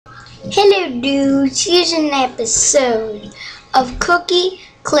Hello dudes, here's an episode of Cookie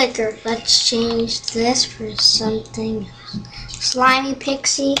Clicker. Let's change this for something else. Slimy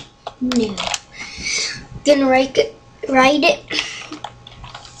Pixie? No. Gonna write it the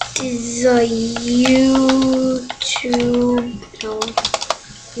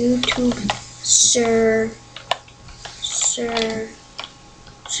YouTube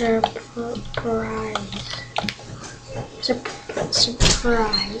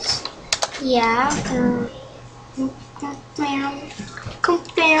surprise. Yeah,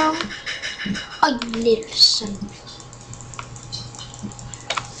 confirm. Oh, you little son.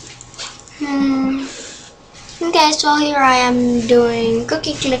 Okay, so here I am doing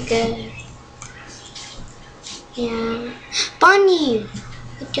Cookie Clicker. Yeah. Bunny!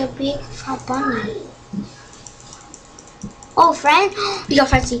 It's a big bunny. Oh, friend! You got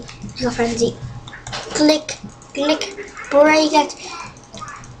frenzy. Click, break it.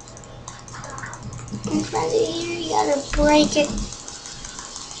 Frenzy, here, you gotta break it.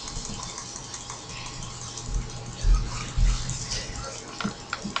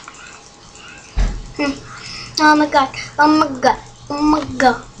 Oh my god.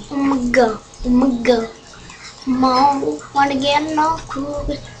 Mom, wanna get no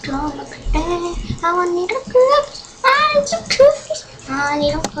cookies? I need a cookie. I need some cookies. I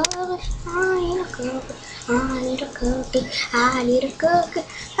need a cookie. I need a cookie. I need a cookie. I need a cookie.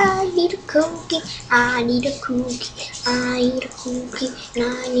 I need a cookie. I need a cookie. I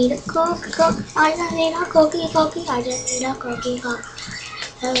need a cookie. I need a cookie. I need a cookie. I just need a cookie.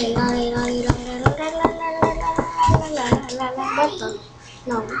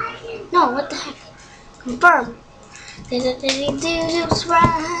 No, what the heck? Confirm. Let's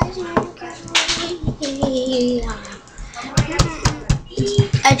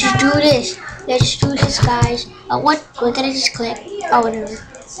do this. Let's do this, guys. What did I just click? Oh, whatever.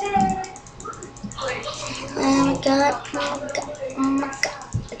 Oh my god.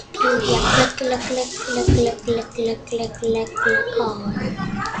 Yeah, click. Oh.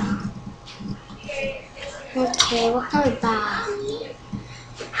 Okay, what can we buy?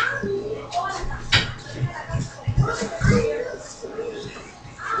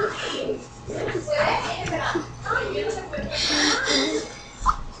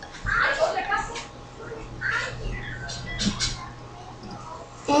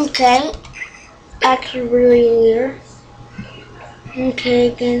 Okay, actually really weird. Okay,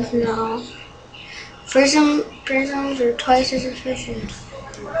 again, no. Prisms are twice as efficient.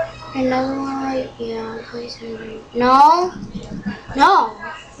 Another one, right? Yeah, twice as efficient. No,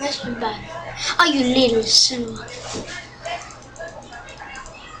 this is bad. Oh, you little son of a...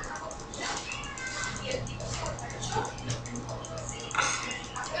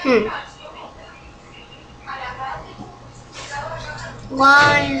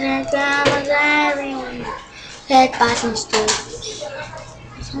 Why is there cameras everywhere? Let's buy some stuff.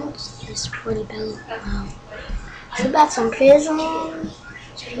 It's pretty bad. Wow. We bought some prisms.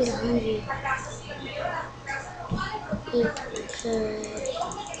 She's hungry.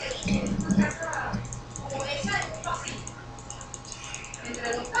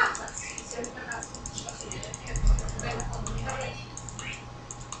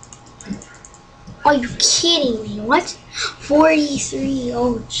 Are you kidding me? What? 43.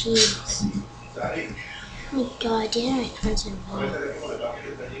 Oh, jeez. Oh my god, these are expensive.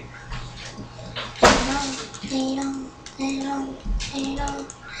 They don't.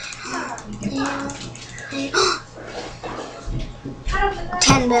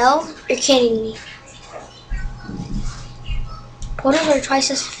 10 mil? You're kidding me. Portals are twice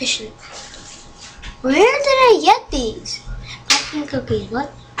as efficient. Where did I get these? Packing cookies.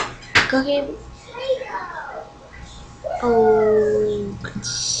 What? Cookie?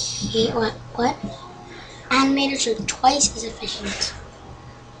 Okay. What? Animators are twice as efficient.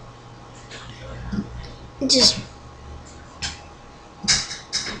 Just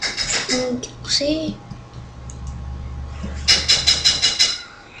see.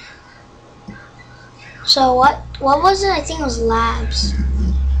 So what was it? I think it was labs.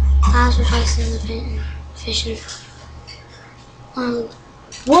 Labs were twice as efficient.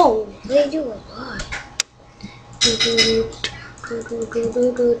 Whoa, they do a lot.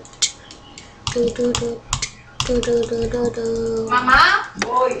 Mamá,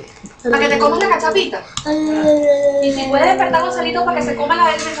 voy. Para que te comas la cachapita. Y si puedes despertar los celitos para que se coma la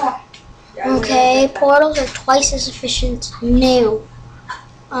vez mejor. Okay, portals are twice as efficient. No.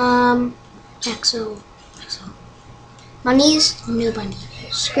 XO. Bunnies? No bunny.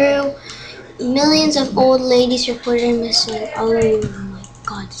 Screw. Millions of old ladies reported missing. Oh my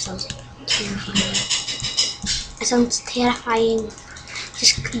god, that sounds terrifying. That sounds terrifying.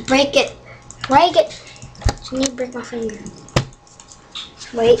 Just break it. Break it. So I need to break my finger.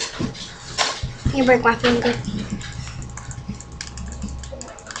 Wait. I need to break my finger.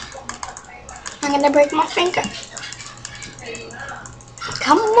 I'm gonna break my finger.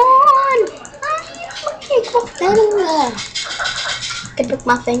 Come on! Okay, go finger. I can break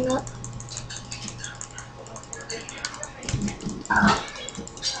my finger. Oh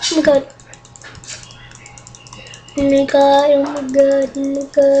my god. Oh my god, oh my god, oh my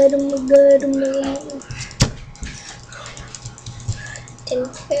god, oh my god, oh my god.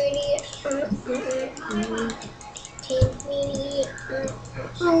 10:30. 10:30.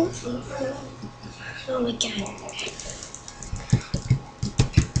 Oh my god.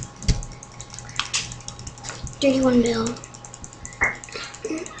 $31 bill.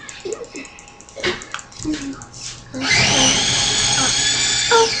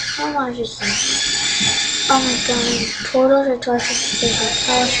 How much is that? Oh my god. Portals are twice as big.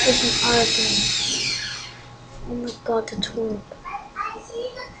 Polish is an argument. Oh my god, that's horrible.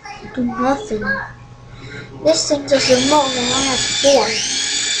 Do nothing. This thing does remote and I have 4.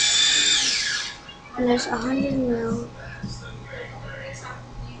 And there's 100 mil.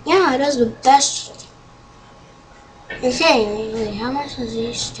 Yeah, it does the best. Okay, wait, how much does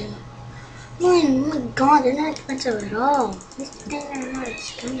these do? Oh my god, they're not expensive at all. These things are not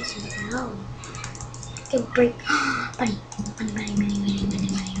expensive at all. I can break. Money.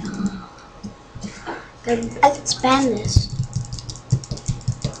 Oh. I can spam this.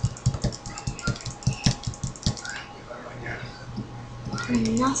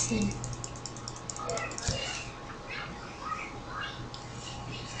 Nothing.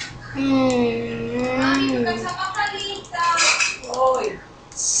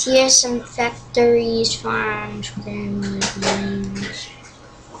 Here's some factories, farms, mines.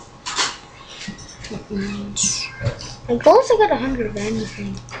 My goal is to get 100 of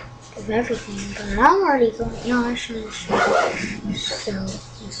anything, of everything, but I'm already going. No, I shouldn't. No.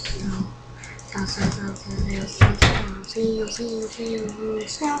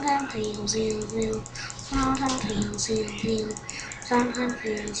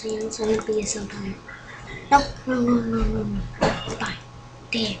 Bye.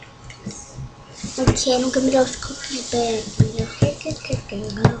 There. Okay, I'm gonna go to cookie bag.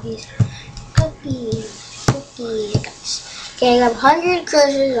 Cookies, guys. Okay, I have 100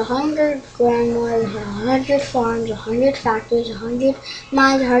 curses, 100 grandmas, 100 farms, 100 factories, 100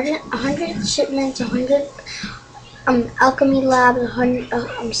 mines, 100 shipments, 100 alchemy labs,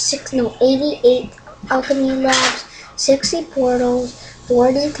 88 alchemy labs, 60 portals,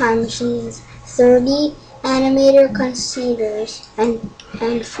 40 time machines, 30 animator concealers, and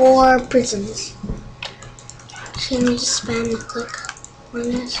 4 prisons. Okay, let me just spam and click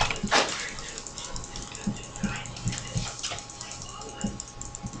on this.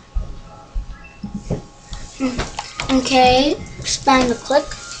 Okay, spam the click.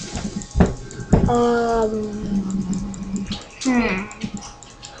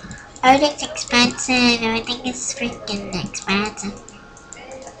 Everything's expensive. Everything is freaking expensive.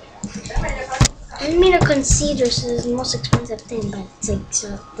 Animator concealers is the most expensive thing, but it's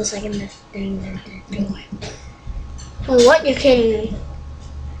like the second thing. Wait, what? You're kidding me?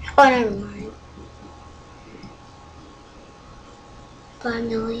 Oh, never mind.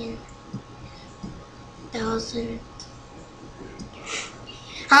 5,000,000.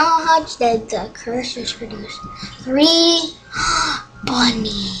 How much did the cursors produce? 3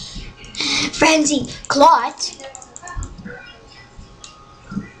 bunny. Frenzy clot.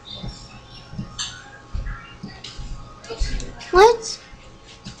 What?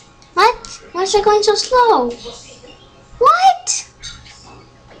 Why is it going so slow? What?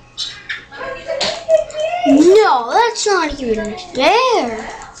 No, that's not even fair.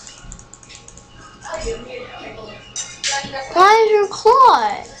 Why is your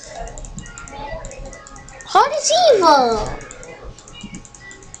claw? Claude is evil.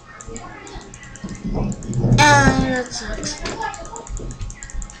 That sucks.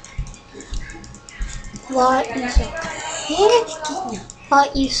 Claude, you suck.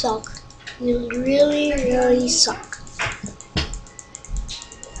 Claude, you suck. You really suck.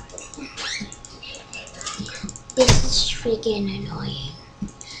 This is freaking annoying.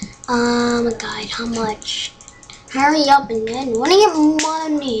 Guide, how much? Hurry up and then I wanna get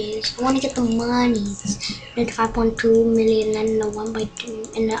monies. I wanna get the monies. And 5.2 million and the 1/2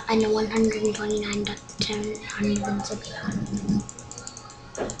 and the 129.10.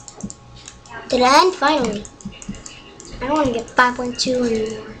 Did I end finally? I don't wanna get 5.2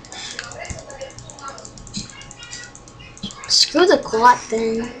 anymore. Screw the clock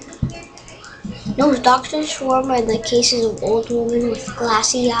then. Those doctors swarm are the cases of old women with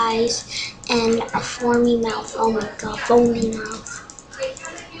glassy eyes and a foamy mouth. Oh my god, foamy mouth.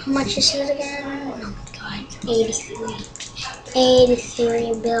 How much is it again? Oh my god, 83.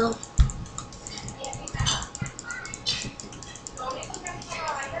 83 bill.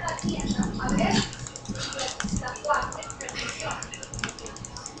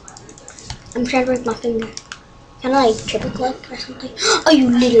 I'm trying to break my finger. Can I like triple click or something? Oh, you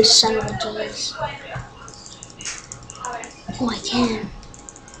little son of a jeez. Oh, I can.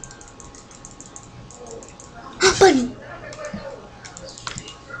 Button.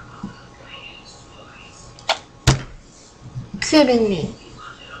 Kidding me.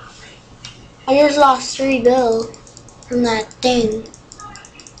 I just lost 3 bill from that thing.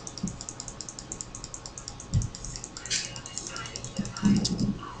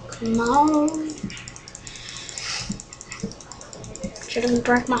 Come on. Shouldn't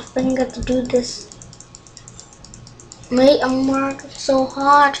break my finger to do this. Wait, I'm working so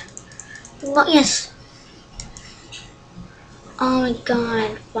hard. What? Yes. Oh my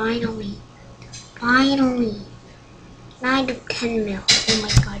god, finally. Finally. Now I do 10 mil. Oh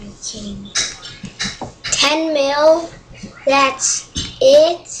my god, you're kidding me. 10 mil? That's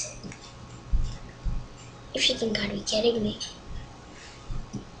it? If you think I'd be kidding me.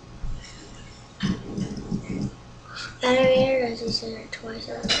 Elevator does this twice.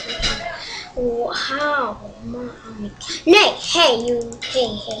 How? Nay, hey, you.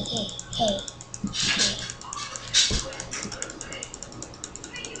 Hey. Hey.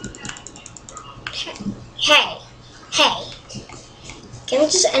 Can we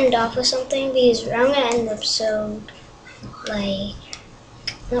just end off with something? Because I'm gonna end the episode like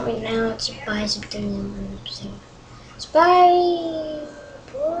not right now. It's by something in the episode. It's by.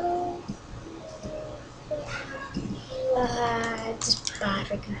 It's bad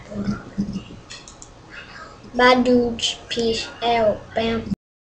freaking. Bad dudes. Peace out. Bam.